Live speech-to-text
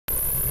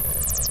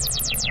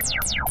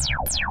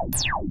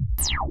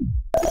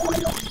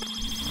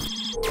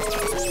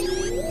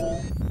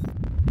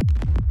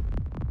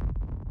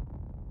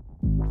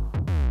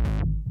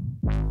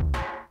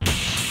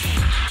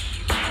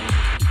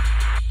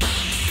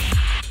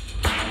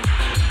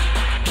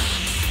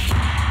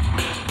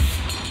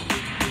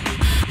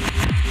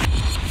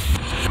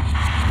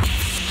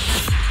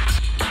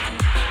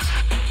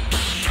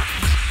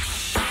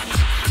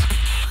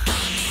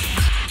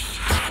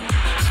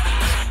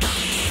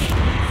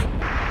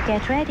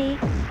Get ready.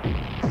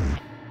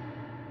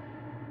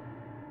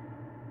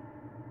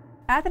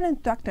 As an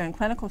instructor and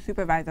clinical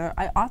supervisor,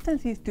 I often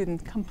see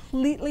students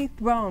completely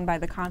thrown by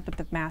the concept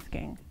of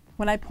masking.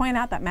 When I point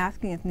out that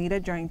masking is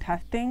needed during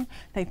testing,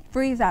 they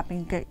freeze up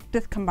and get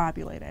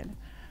discombobulated.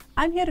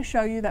 I'm here to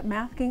show you that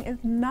masking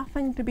is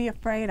nothing to be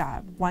afraid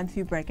of once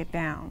you break it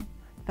down.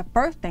 The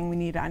first thing we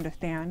need to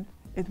understand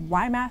is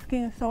why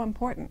masking is so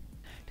important.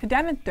 To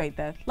demonstrate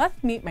this,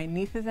 let's meet my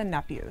nieces and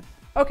nephews.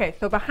 Okay,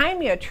 so behind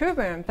me are two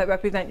rooms that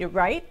represent your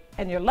right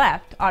and your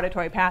left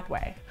auditory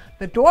pathway.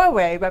 The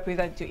doorway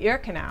represents your ear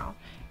canal,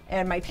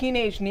 and my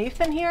teenage niece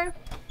in here,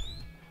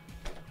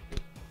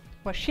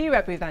 well, she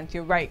represents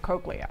your right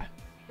cochlea.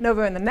 And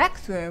over in the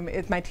next room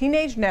is my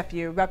teenage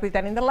nephew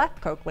representing the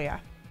left cochlea.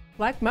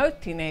 Like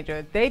most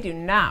teenagers, they do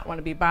not want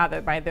to be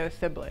bothered by their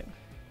siblings.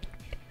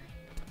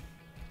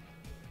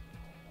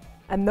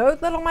 And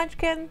those little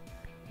munchkins,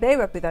 they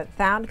represent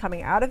sound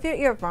coming out of your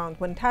earphones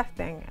when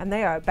testing, and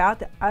they are about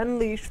to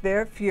unleash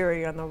their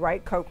fury on the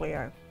right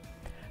cochlea.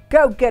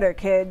 Go get her,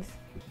 kids!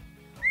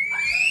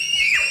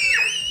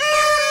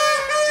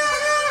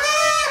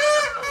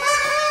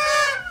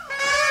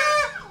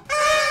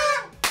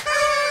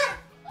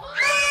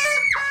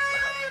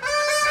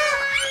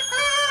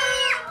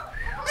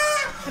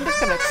 I'm just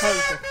going to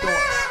close this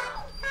door.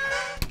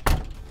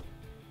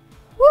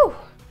 Whew!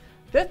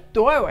 This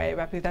doorway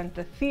represents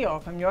the seal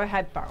from your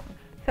headphones.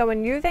 So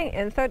when using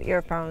insert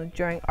earphones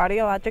during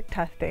audiologic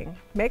testing,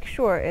 make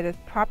sure it is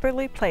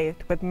properly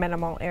placed with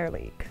minimal air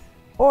leaks.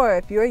 Or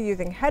if you're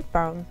using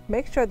headphones,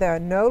 make sure there are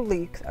no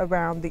leaks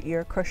around the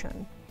ear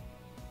cushion.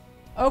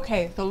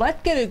 Okay, so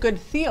let's get a good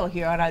seal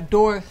here on our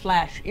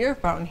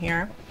door/earphone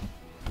here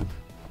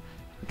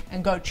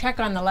and go check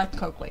on the left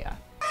cochlea.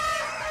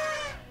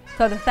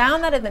 So the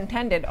sound that is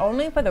intended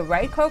only for the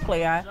right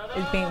cochlea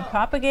is being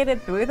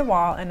propagated through the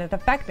wall and is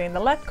affecting the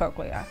left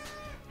cochlea.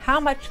 How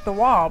much the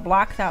wall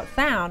blocks out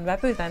sound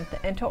represents the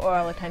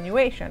intraoral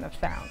attenuation of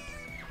sound.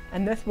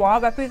 And this wall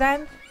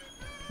represents,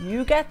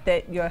 you guessed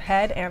it, your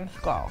head and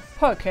skull.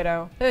 Poor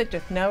kiddo, there's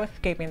just no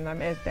escaping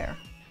them, is there?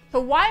 So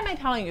why am I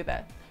telling you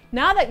this?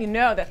 Now that you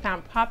know that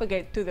sound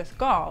propagates through the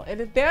skull, it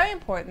is very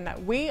important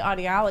that we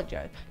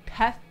audiologists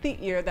test the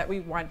ear that we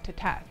want to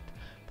test.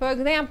 For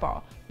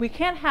example, we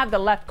can't have the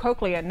left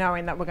cochlea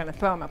knowing that we're going to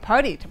throw him a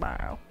party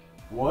tomorrow.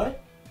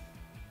 What?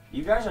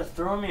 You guys are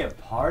throwing me a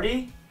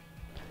party?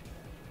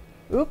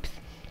 Oops,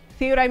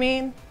 see what I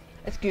mean?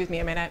 Excuse me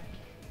a minute.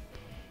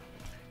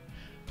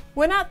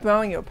 We're not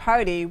throwing you a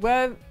party,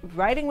 we're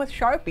writing with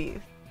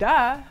Sharpies,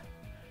 duh.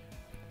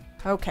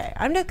 Okay,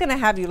 I'm just gonna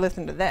have you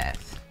listen to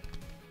this.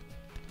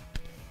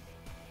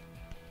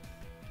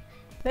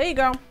 There you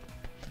go.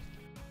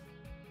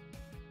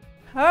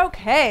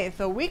 Okay,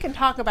 so we can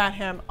talk about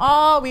him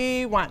all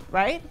we want,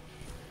 right?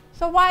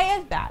 So why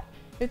is that?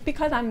 It's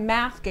because I'm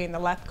masking the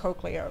left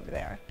cochlea over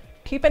there,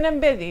 keeping him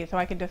busy so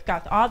I can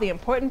discuss all the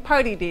important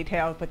party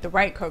details with the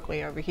right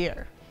cochlea over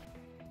here.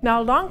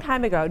 Now, a long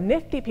time ago,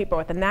 nifty people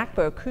with a knack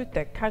for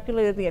acoustics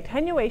calculated the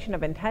attenuation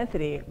of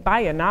intensity by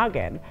your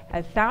noggin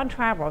as sound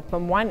travels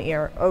from one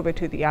ear over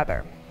to the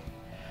other.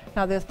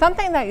 Now, there's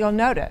something that you'll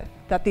notice,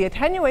 that the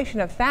attenuation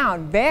of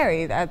sound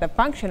varies as a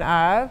function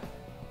of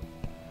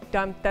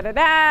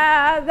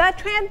dum-da-da-da, the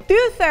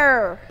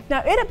transducer!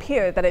 Now, it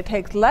appears that it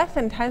takes less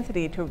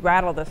intensity to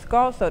rattle the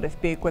skull, so to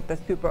speak, with the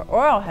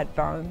supraoral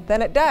headphone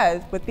than it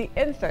does with the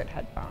insert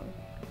headphone.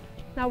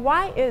 Now,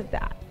 why is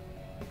that?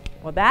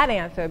 Well, that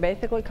answer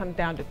basically comes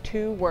down to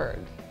two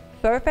words: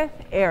 surface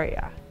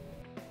area.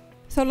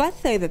 So let's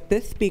say that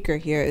this speaker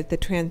here is the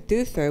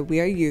transducer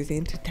we are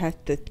using to test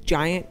this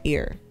giant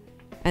ear,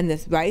 and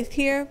this rice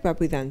here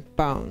represents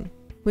bone.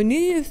 When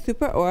you use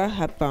supraoral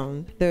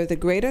headphones, there is a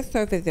greater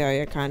surface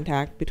area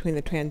contact between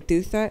the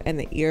transducer and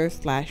the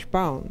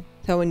ear/bone.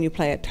 So when you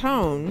play a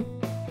tone,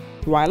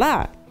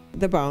 voila,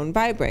 the bone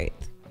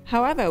vibrates.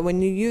 However,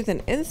 when you use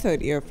an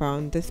insert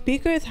earphone, the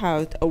speaker is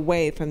housed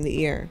away from the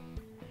ear.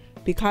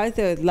 Because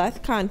there is less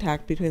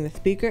contact between the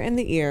speaker and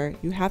the ear,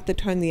 you have to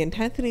turn the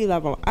intensity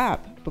level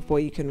up before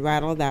you can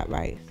rattle that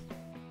rice.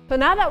 So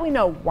now that we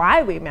know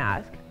why we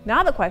mask,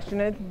 now the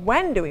question is,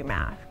 when do we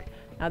mask?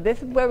 Now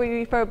this is where we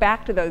refer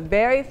back to those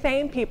very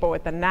same people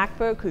with the knack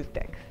for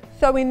acoustics.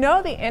 So we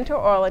know the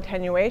intraoral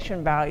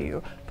attenuation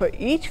value for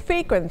each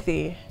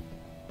frequency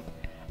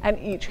and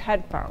each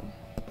headphone.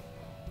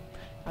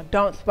 Now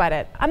don't sweat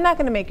it. I'm not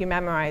going to make you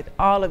memorize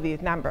all of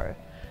these numbers.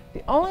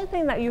 The only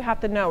thing that you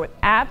have to know with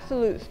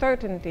absolute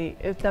certainty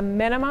is the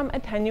minimum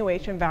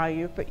attenuation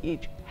value for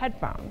each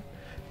headphone.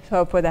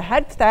 So for the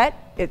headset,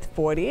 it's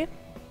 40.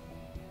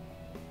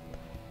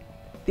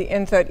 The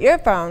insert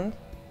earphones,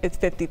 it's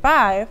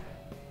 55.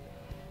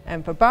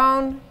 And for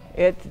bone,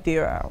 it's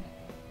 0.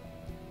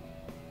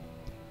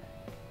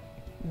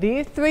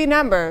 These three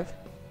numbers,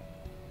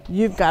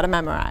 you've got to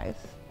memorize.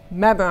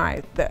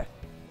 Memorize this.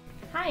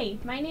 Hi,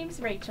 my name's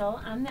Rachel.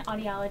 I'm the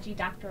audiology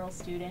doctoral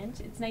student.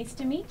 It's nice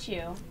to meet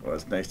you. Well,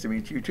 it's nice to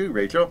meet you too,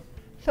 Rachel.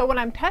 So when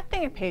I'm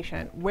testing a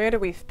patient, where do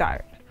we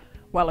start?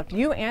 Well, if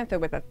you answer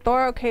with a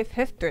thorough case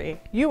history,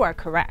 you are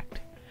correct.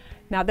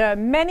 Now, there are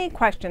many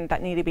questions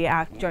that need to be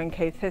asked during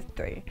case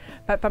history,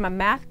 but from a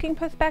masking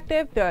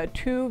perspective, there are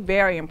two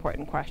very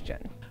important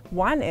questions.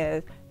 One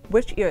is,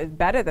 which ear is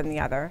better than the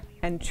other?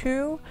 And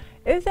two,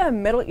 is there a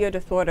middle ear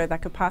disorder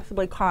that could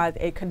possibly cause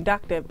a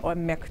conductive or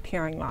mixed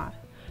hearing loss?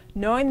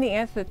 Knowing the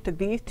answers to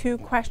these two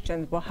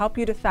questions will help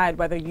you decide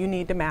whether you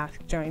need to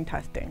mask during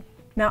testing.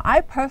 Now,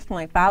 I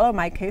personally follow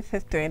my case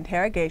history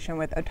interrogation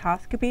with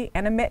otoscopy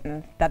and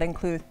admittance that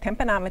includes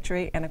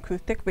tympanometry and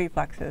acoustic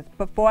reflexes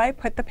before I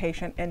put the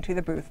patient into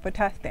the booth for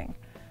testing.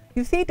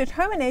 You see,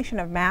 determination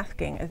of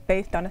masking is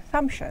based on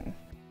assumptions,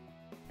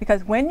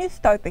 because when you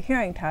start the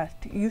hearing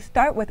test, you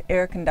start with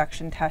air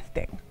conduction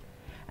testing.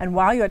 And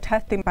while you're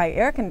testing by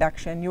air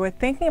conduction, you are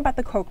thinking about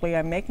the cochlea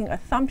and making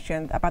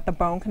assumptions about the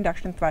bone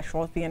conduction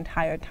thresholds the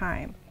entire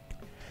time.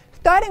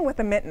 Starting with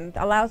admittance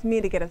allows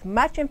me to get as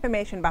much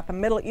information about the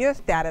middle ear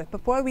status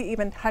before we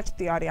even touch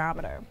the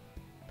audiometer.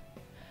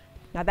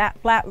 Now,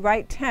 that flat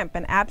right temp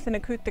and absent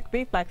acoustic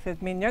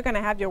reflexes mean you're going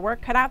to have your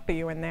work cut out for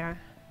you in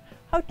there.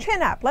 Oh,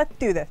 chin up, let's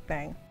do this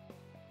thing.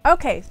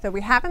 Okay, so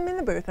we have him in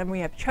the booth and we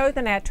have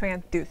chosen our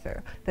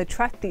transducer, the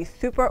trusty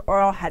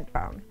supraoral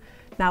headphone.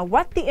 Now,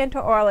 what's the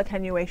intraoral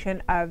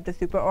attenuation of the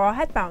supraoral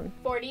headphone?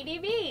 40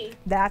 dB.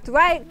 That's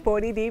right,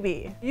 40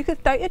 dB. You can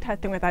start your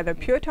testing with either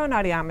pure tone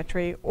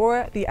audiometry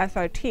or the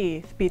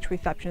SRT, speech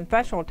reception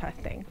threshold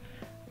testing.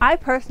 I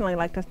personally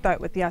like to start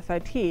with the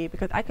SRT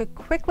because I could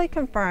quickly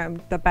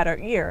confirm the better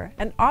ear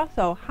and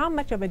also how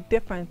much of a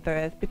difference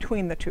there is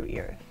between the two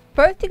ears.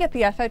 First, you get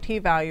the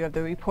SRT value of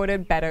the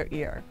reported better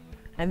ear,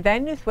 and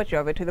then you switch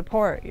over to the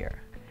poorer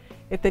ear.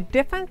 If the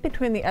difference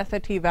between the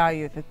SRT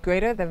values is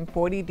greater than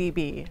 40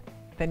 dB,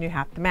 then you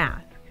have to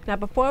mask. Now,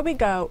 before we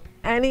go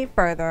any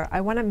further, I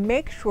want to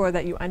make sure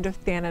that you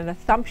understand an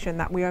assumption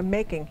that we are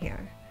making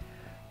here.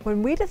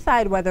 When we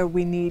decide whether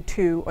we need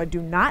to or do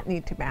not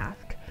need to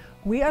mask,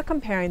 we are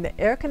comparing the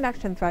air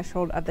conduction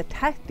threshold of the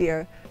test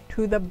ear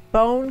to the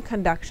bone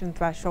conduction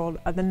threshold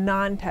of the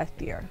non-test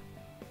ear.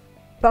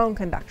 Bone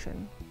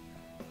conduction.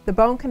 The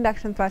bone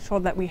conduction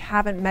threshold that we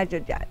haven't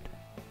measured yet.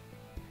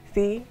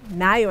 See,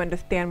 now you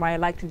understand why I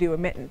like to do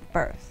admittance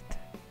first.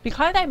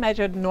 Because I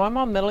measured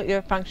normal middle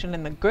ear function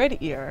in the good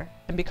ear,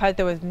 and because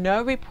there was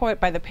no report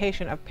by the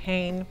patient of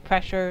pain,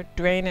 pressure,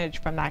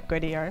 drainage from that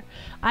good ear,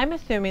 I'm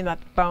assuming that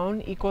the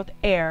bone equals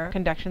air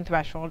conduction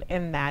threshold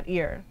in that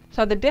ear.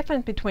 So the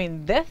difference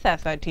between this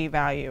SRT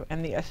value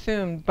and the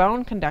assumed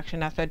bone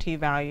conduction SRT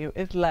value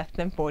is less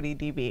than 40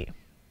 dB.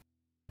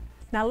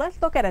 Now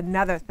let's look at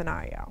another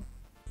scenario.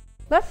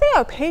 Let's say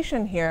our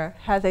patient here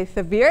has a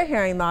severe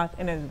hearing loss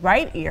in his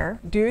right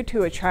ear due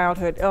to a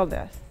childhood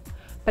illness.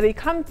 But he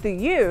comes to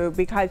you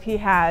because he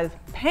has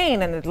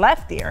pain in his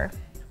left ear,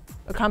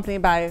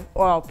 accompanied by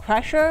oral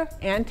pressure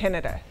and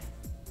tinnitus.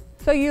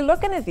 So you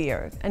look in his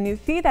ears and you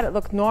see that it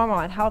looks normal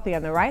and healthy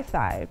on the right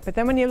side, but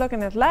then when you look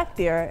in his left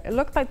ear, it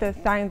looks like there's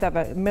signs of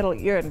a middle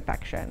ear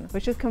infection,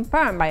 which is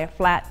confirmed by a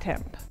flat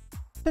temp.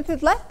 Since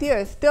his left ear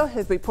is still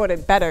his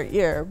reported better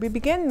ear, we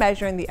begin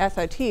measuring the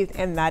SRTs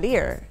in that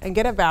ear and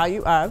get a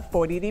value of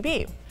 40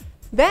 dB.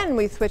 Then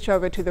we switch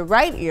over to the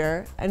right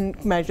ear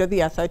and measure the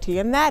SRT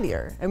in that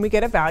ear, and we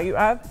get a value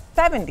of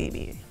 7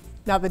 dB.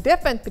 Now, the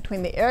difference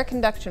between the air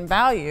conduction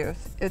values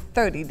is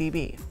 30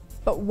 dB.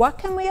 But what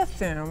can we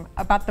assume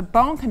about the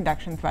bone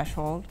conduction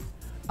threshold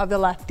of the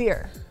left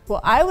ear?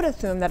 Well, I would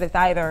assume that it's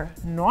either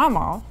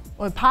normal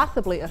or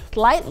possibly a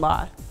slight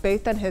loss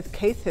based on his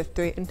case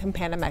history and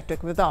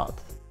tympanometric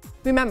results.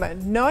 Remember,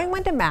 knowing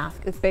when to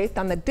mask is based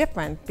on the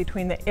difference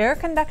between the air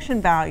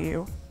conduction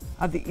value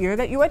of the ear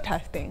that you are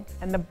testing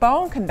and the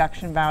bone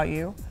conduction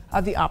value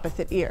of the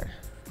opposite ear.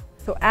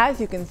 So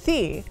as you can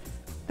see,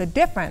 the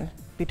difference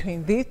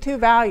between these two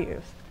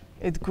values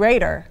is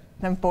greater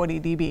than 40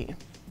 dB.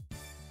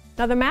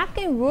 Now, the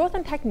masking rules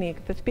and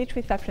techniques for speech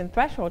reception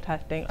threshold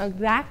testing are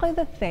exactly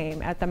the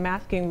same as the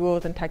masking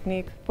rules and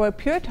techniques for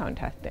pure tone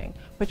testing,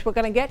 which we're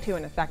going to get to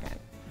in a second.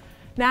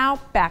 Now,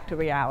 back to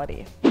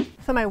reality.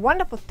 So my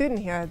wonderful student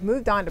here has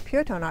moved on to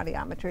pure tone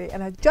audiometry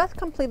and has just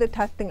completed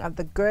testing of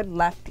the good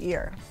left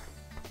ear.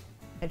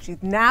 And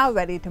she's now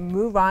ready to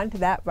move on to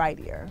that right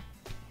ear.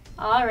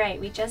 All right,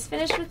 we just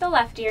finished with the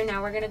left ear.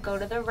 Now we're going to go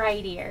to the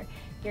right ear.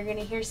 You're going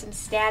to hear some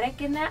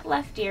static in that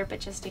left ear, but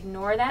just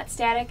ignore that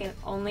static and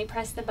only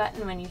press the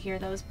button when you hear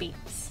those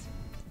beeps.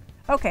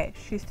 Okay,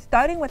 she's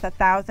starting with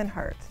 1,000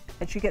 Hertz,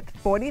 and she gets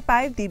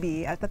 45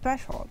 dB as the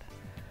threshold.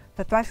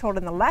 The threshold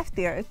in the left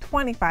ear is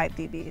 25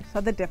 dB, so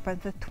the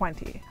difference is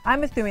 20.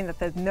 I'm assuming that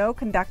there's no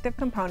conductive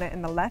component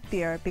in the left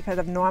ear because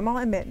of normal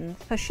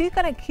admittance, so she's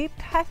going to keep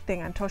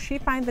testing until she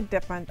finds a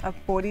difference of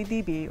 40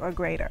 dB or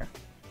greater.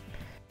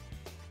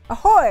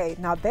 Ahoy!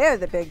 Now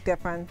there's a big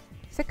difference.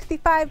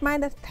 65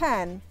 minus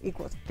 10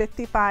 equals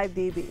 55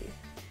 dB.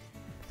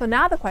 So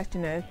now the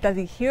question is, does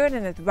he hear it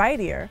in his right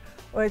ear,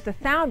 or is the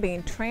sound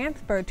being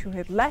transferred to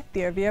his left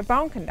ear via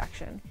bone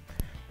conduction?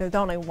 There's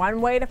only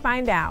one way to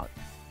find out: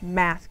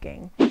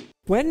 masking.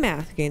 When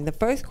masking, the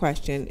first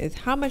question is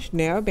how much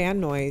narrowband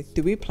noise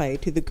do we play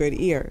to the good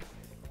ear?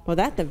 Well,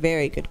 that's a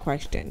very good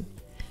question.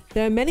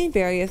 There are many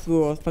various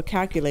rules for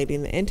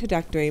calculating the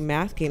introductory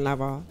masking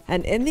level,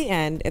 and in the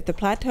end, if the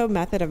plateau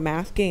method of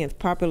masking is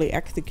properly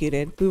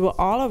executed, we will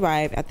all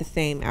arrive at the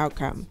same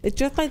outcome. It's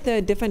just like there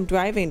are different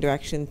driving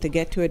directions to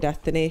get to a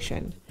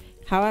destination.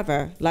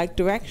 However, like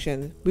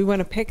directions, we want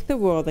to pick the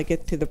rule that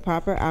gets to the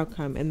proper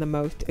outcome in the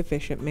most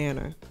efficient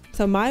manner.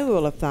 So my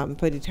rule of thumb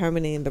for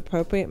determining the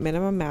appropriate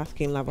minimum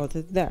masking levels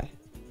is this.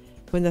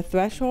 When the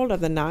threshold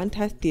of the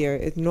non-test ear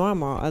is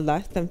normal or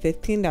less than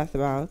 15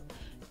 decibels,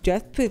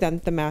 just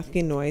present the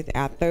masking noise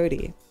at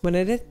 30. When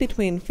it is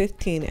between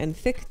 15 and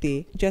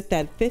 60, just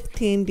add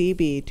 15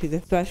 dB to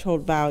the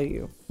threshold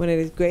value. When it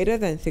is greater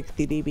than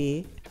 60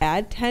 dB,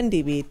 add 10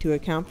 dB to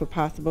account for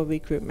possible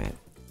recruitment.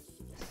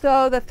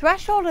 So the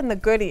threshold in the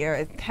good ear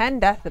is 10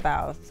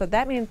 decibels, so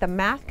that means the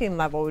masking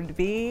level would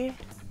be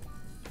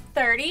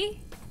 30?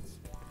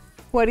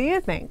 What do you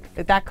think?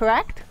 Is that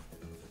correct?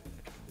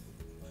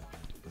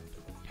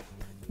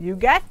 You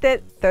guessed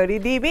it, 30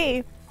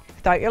 dB.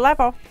 Start your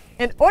level.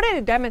 In order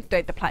to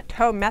demonstrate the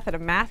plateau method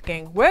of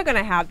masking, we're going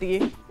to have the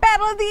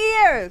Battle of the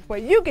Ears, where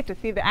you get to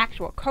see the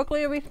actual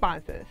cochlear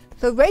responses.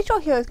 So Rachel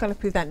here is going to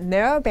present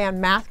narrowband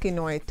masking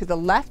noise to the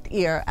left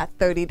ear at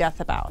 30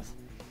 decibels.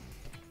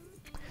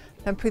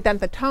 Then present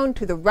the tone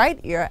to the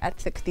right ear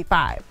at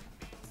 65.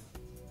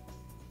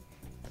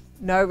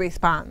 No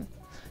response.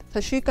 So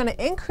she's going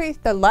to increase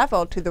the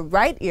level to the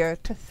right ear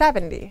to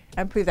 70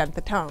 and present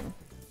the tone.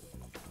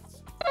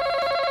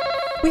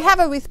 We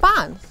have a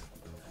response.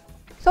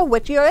 So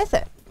which ear is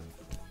it?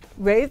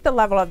 Raise the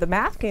level of the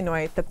masking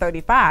noise to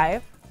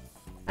 35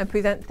 and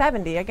present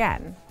 70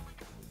 again.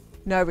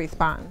 No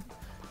response.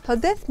 So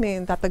this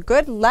means that the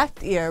good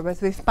left ear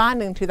was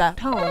responding to that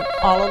tone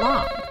all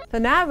along. So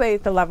now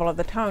raise the level of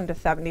the tone to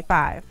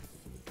 75.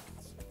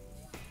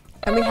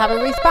 And we have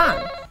a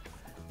response.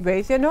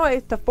 Raise your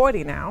noise to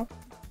 40 now.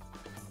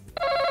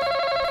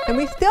 And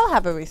we still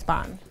have a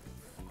response.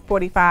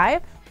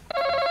 45.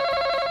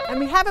 And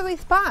we have a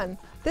response.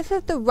 This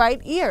is the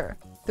right ear.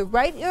 The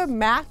right ear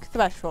max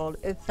threshold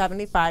is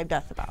 75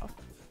 decibels.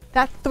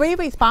 That's 3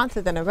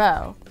 responses in a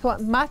row, so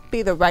it must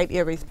be the right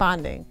ear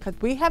responding, because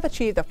we have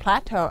achieved a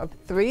plateau of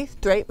 3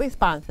 straight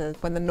responses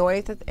when the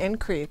noise has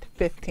increased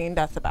 15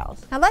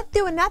 decibels. Now let's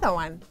do another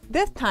one,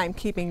 this time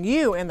keeping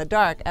you in the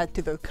dark as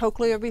to the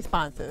cochlear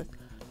responses.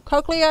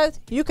 Cochlears,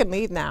 you can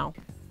lead now.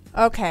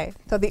 Okay,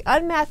 so the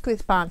unmasked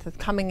response is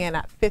coming in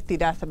at 50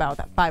 decibels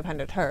at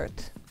 500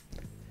 hertz.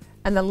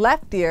 And the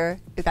left ear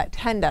is at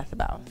 10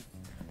 decibels.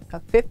 So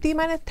 50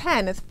 minus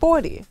 10 is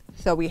 40,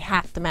 so we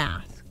have to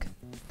mask.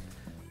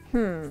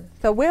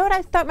 So where would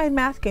I start my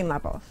masking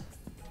levels?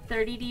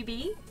 30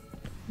 dB?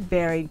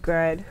 Very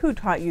good. Who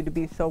taught you to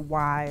be so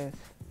wise?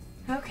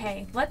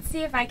 Okay, let's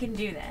see if I can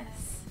do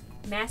this.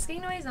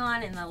 Masking noise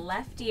on in the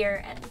left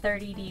ear at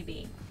 30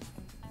 dB.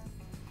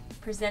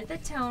 Present the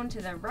tone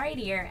to the right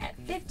ear at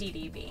 50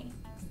 dB.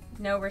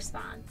 No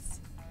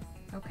response.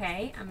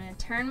 Okay, I'm going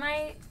to turn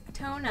my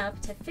tone up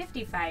to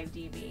 55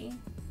 dB.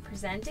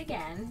 Present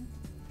again.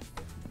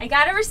 I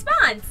got a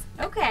response!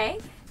 Okay.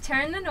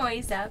 Turn the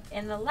noise up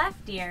in the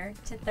left ear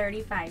to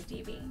 35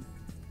 dB.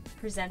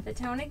 Present the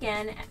tone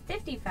again at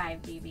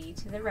 55 dB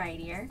to the right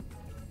ear.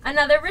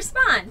 Another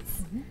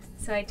response!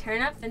 So I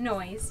turn up the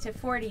noise to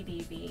 40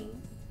 dB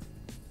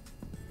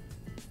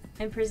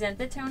and present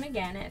the tone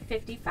again at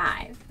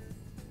 55.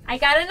 I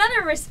got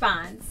another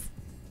response.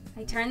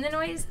 I turn the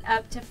noise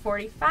up to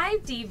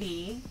 45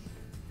 dB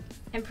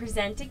and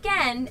present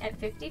again at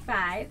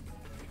 55.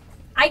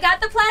 I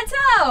got the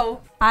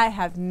plateau! I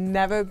have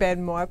never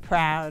been more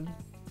proud.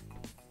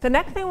 The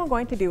next thing we're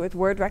going to do is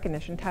word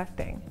recognition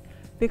testing.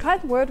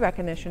 Because word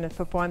recognition is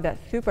performed at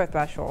super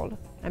threshold,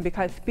 and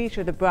because speech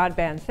is a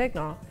broadband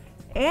signal,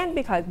 and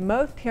because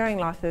most hearing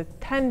losses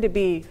tend to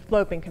be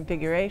sloping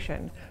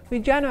configuration, we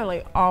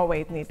generally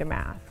always need to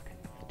mask.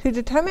 To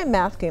determine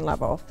masking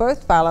level,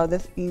 first follow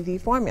this easy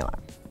formula.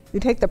 You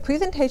take the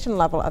presentation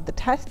level of the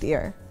test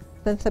ear,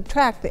 then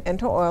subtract the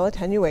intraoral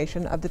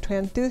attenuation of the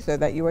transducer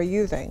that you are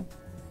using.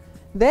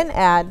 Then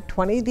add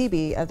 20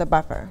 dB as a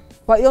buffer.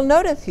 What you'll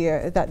notice here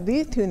is that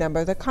these two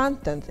numbers are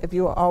constants if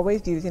you are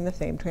always using the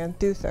same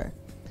transducer.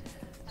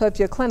 So if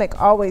your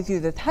clinic always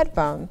uses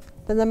headphones,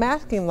 then the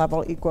masking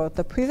level equals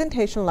the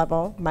presentation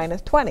level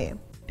minus 20.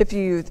 If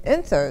you use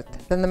inserts,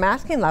 then the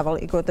masking level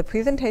equals the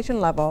presentation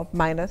level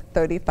minus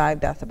 35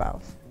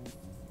 decibels.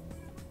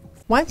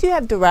 Once you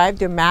have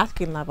derived your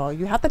masking level,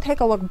 you have to take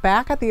a look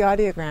back at the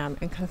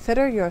audiogram and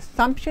consider your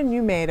assumption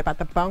you made about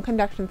the bone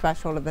conduction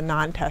threshold of the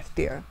non-test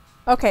ear.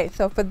 Okay,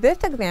 so for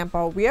this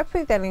example, we are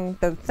presenting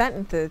the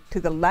sentences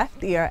to the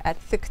left ear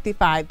at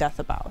 65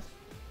 decibels.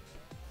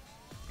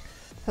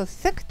 So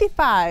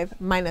 65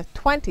 minus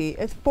 20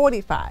 is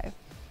 45.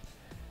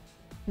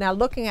 Now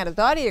looking at his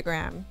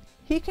audiogram,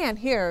 he can't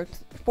hear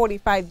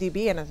 45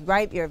 dB in his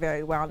right ear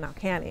very well now,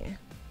 can he?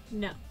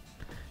 No.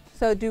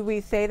 So do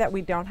we say that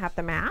we don't have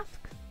to mask?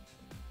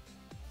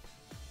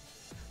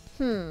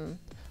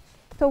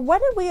 So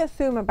what did we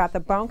assume about the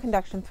bone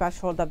conduction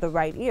threshold of the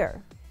right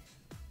ear?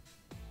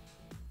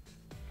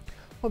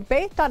 Well,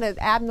 based on his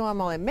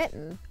abnormal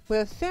admittance,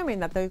 we're assuming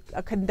that there's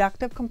a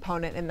conductive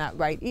component in that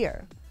right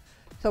ear.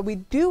 So we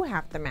do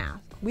have to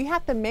mask. We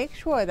have to make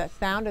sure that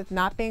sound is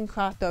not being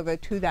crossed over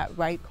to that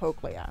right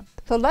cochlea.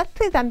 So let's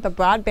present the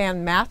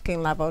broadband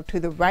masking level to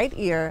the right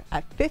ear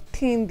at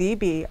 15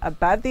 dB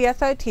above the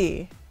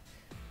SRT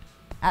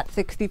at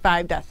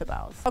 65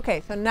 decibels.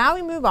 Okay, so now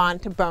we move on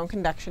to bone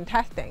conduction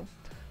testing.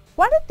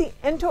 What is the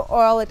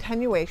intraoral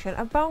attenuation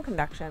of bone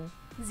conduction?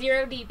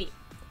 0 dB.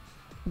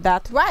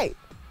 That's right,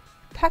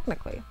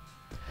 technically.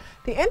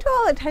 The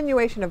intraoral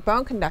attenuation of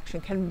bone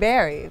conduction can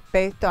vary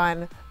based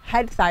on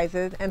head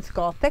sizes and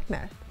skull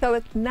thickness, so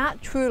it's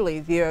not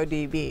truly 0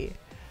 dB,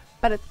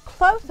 but it's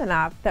close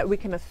enough that we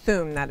can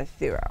assume that it's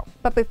 0.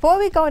 But before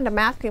we go into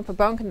masking for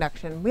bone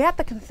conduction, we have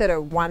to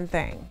consider one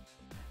thing.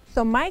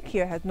 So Mike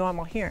here has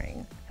normal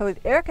hearing, so his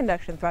air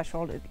conduction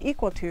threshold is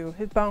equal to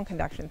his bone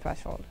conduction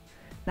threshold.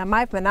 Now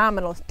my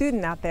phenomenal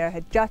student out there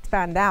had just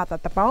found out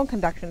that the bone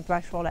conduction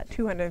threshold at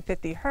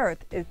 250 Hz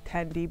is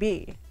 10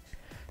 dB.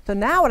 So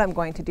now what I'm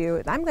going to do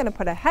is I'm going to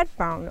put a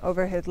headphone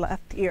over his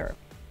left ear,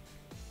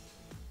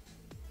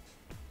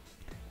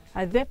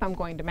 as if I'm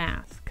going to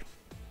mask.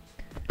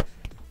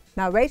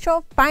 Now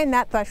Rachel, find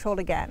that threshold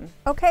again.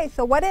 Okay,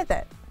 so what is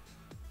it?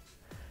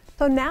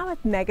 So now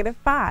it's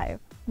 -5.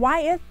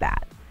 Why is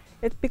that?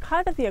 It's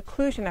because of the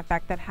occlusion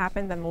effect that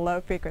happens in the low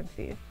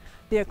frequencies.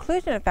 The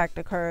occlusion effect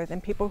occurs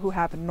in people who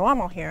have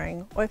normal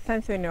hearing or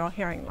sensory neural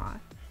hearing loss.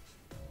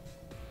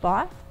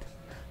 Lost?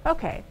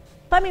 Okay,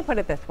 let me put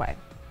it this way.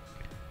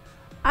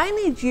 I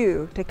need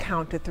you to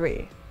count to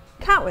 3.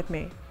 Count with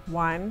me.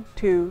 1,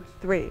 2,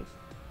 3.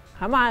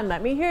 Come on,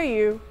 let me hear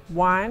you.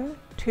 1,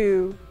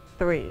 2,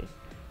 3.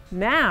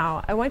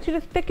 Now, I want you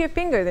to stick your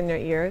fingers in your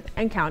ears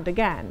and count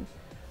again.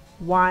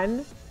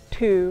 1,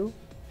 2,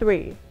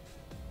 3.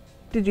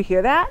 Did you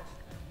hear that?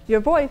 Your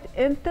voice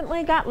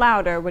instantly got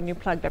louder when you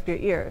plugged up your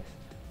ears.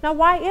 Now,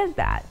 why is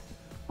that?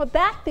 Well,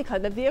 that's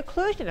because of the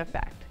occlusion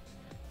effect.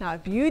 Now,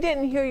 if you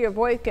didn't hear your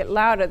voice get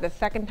louder the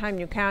second time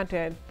you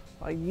counted,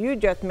 well, you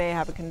just may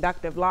have a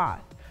conductive loss,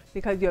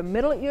 because your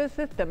middle ear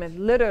system is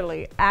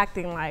literally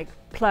acting like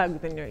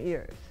plugs in your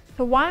ears.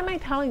 So why am I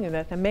telling you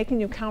this and making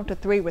you count to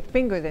 3 with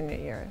fingers in your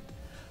ears?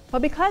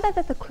 Well, because of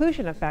this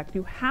occlusion effect,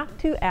 you have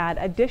to add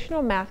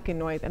additional masking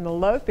noise in the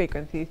low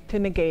frequencies to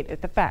negate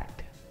its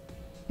effect.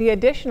 The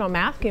additional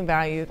masking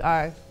values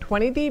are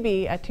 20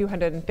 dB at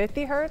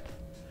 250 Hz,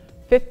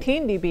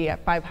 15 dB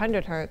at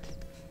 500 Hz,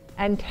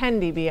 and 10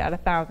 dB at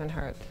 1000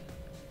 Hz.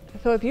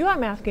 So if you are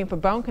masking for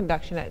bone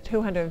conduction at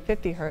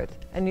 250 Hz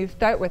and you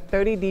start with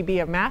 30 dB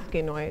of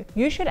masking noise,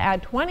 you should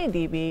add 20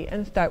 dB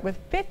and start with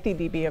 50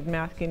 dB of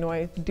masking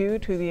noise due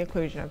to the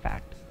occlusion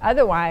effect.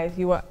 Otherwise,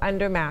 you are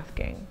under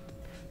masking.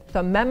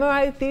 So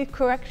memorize these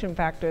correction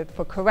factors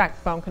for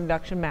correct bone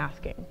conduction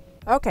masking.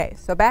 Okay,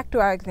 so back to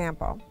our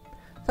example.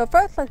 So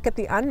first, let's get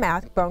the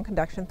unmasked bone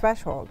conduction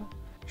threshold.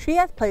 She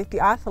has placed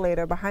the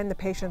oscillator behind the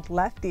patient's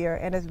left ear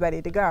and is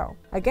ready to go.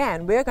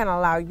 Again, we're going to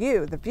allow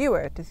you, the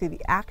viewer, to see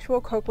the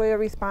actual cochlear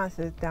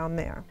responses down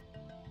there.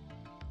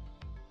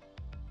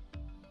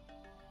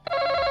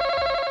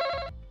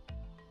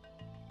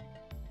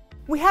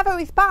 We have a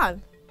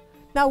response.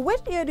 Now,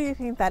 which ear do you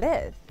think that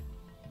is?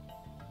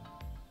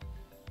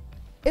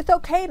 It's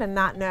okay to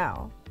not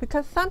know,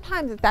 because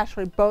sometimes it's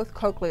actually both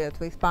cochleas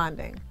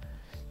responding.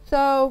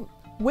 So,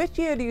 which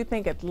ear do you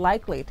think it's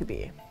likely to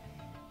be?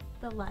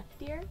 The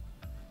left ear?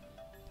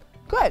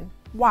 Good.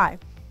 Why?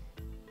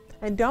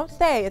 And don't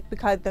say it's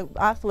because the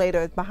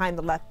oscillator is behind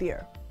the left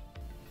ear.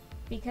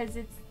 Because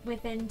it's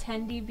within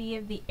 10 dB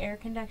of the air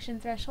conduction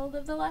threshold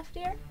of the left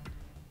ear?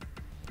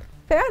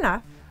 Fair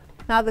enough.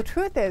 Now the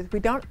truth is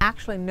we don't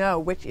actually know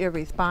which ear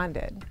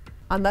responded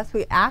unless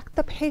we ask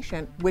the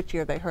patient which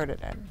ear they heard it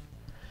in.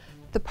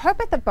 The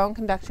purpose of bone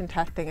conduction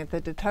testing is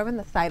to determine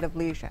the site of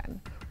lesion,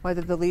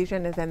 whether the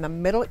lesion is in the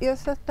middle ear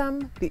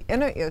system, the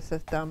inner ear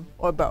system,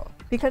 or both.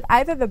 Because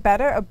either the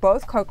better or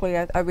both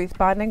cochleas are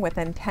responding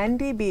within 10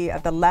 dB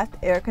of the left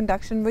air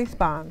conduction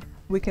response,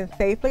 we can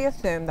safely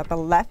assume that the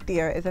left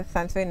ear is a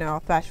sensory neural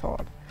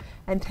threshold,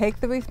 and take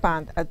the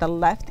response as the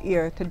left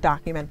ear to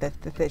document this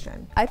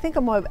decision. I think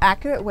a more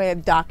accurate way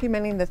of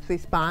documenting this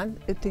response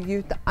is to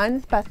use the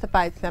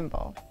unspecified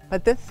symbol,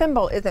 but this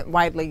symbol isn't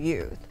widely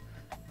used,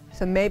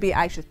 so maybe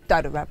I should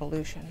start a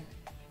revolution.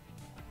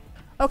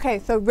 Okay,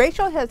 so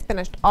Rachel has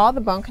finished all the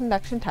bone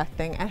conduction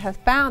testing and has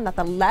found that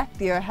the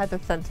left ear has a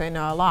sensory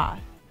neural loss.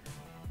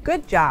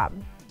 Good job.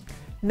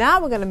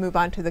 Now we're going to move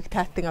on to the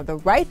testing of the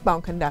right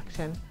bone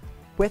conduction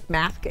with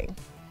masking.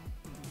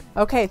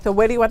 Okay, so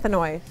where do you want the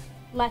noise?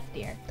 Left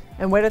ear.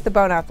 And where does the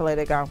bone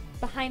oscillator go?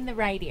 Behind the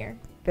right ear.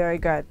 Very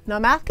good. Now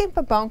masking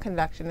for bone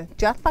conduction is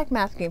just like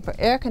masking for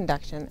air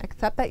conduction,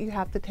 except that you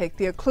have to take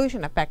the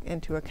occlusion effect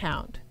into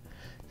account.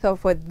 So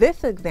for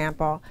this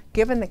example,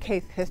 given the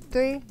case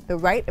history, the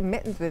right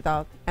admittance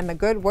results, and the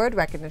good word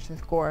recognition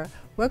score,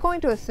 we're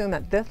going to assume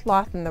that this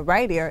loss in the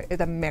right ear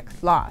is a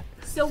mixed loss.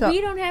 So we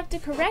don't have to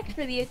correct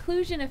for the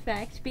occlusion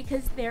effect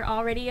because they're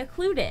already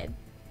occluded.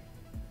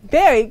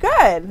 Very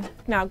good.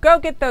 Now go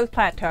get those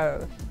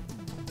plateaus.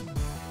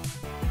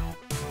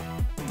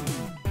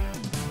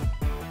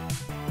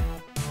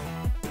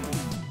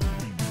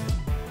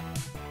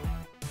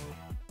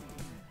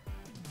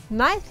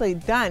 Nicely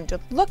done.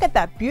 Just look at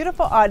that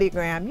beautiful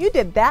audiogram. You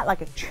did that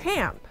like a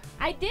champ.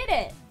 I did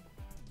it!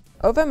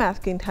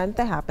 Overmasking tends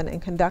to happen in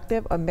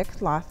conductive or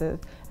mixed losses,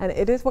 and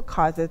it is what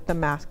causes the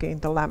masking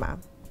dilemma.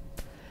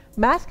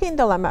 Masking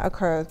dilemma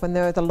occurs when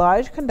there is a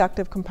large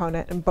conductive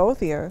component in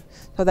both ears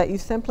so that you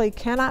simply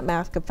cannot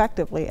mask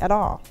effectively at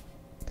all.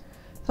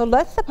 So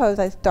let's suppose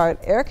I start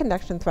air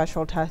conduction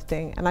threshold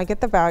testing and I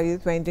get the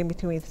values ranging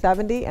between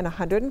 70 and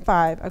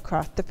 105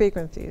 across the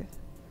frequencies.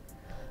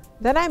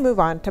 Then I move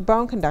on to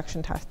bone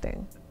conduction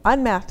testing.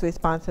 Unmasked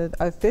responses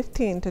are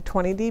 15 to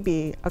 20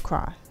 dB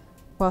across.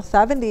 Well,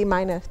 70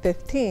 minus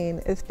 15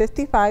 is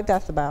 55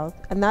 decibels,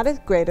 and that is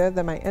greater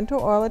than my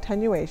intraoral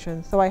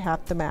attenuation, so I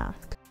have to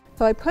mask.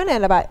 So I put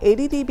in about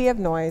 80 dB of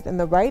noise in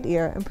the right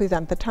ear and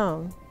present the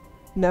tone.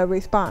 No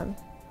response.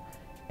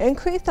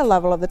 Increase the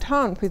level of the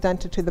tone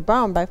presented to the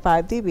bone by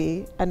 5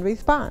 dB and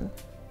respond.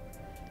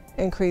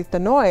 Increase the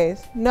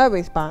noise, no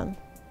response.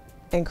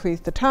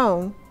 Increase the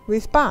tone,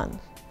 response.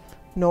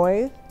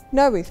 Noise,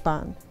 no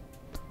response.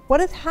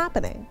 What is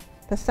happening?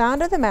 The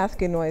sound of the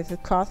masking noise is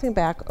crossing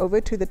back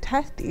over to the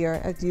test ear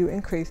as you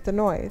increase the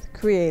noise,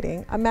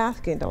 creating a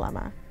masking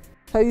dilemma.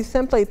 So you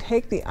simply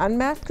take the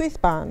unmasked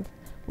response,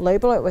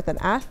 label it with an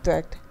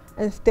asterisk,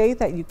 and state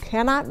that you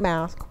cannot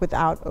mask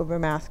without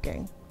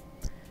overmasking.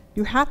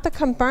 You have to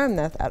confirm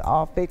this at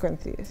all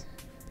frequencies.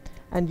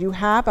 And you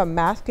have a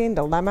masking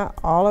dilemma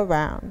all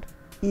around,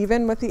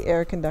 even with the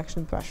air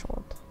conduction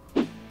threshold.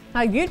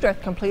 Now you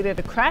just completed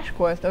a crash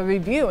course or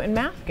review in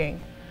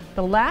masking.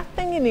 The last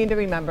thing you need to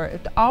remember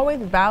is to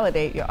always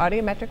validate your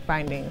audiometric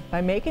findings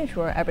by making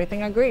sure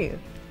everything agrees,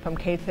 from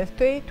case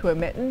history to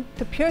admittance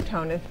to pure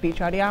tone and speech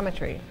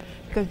audiometry,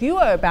 because you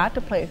are about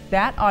to place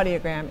that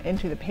audiogram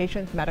into the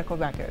patient's medical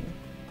record.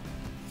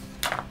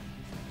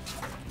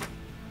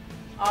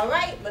 All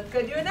right, let's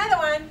go do another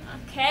one.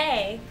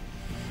 Okay.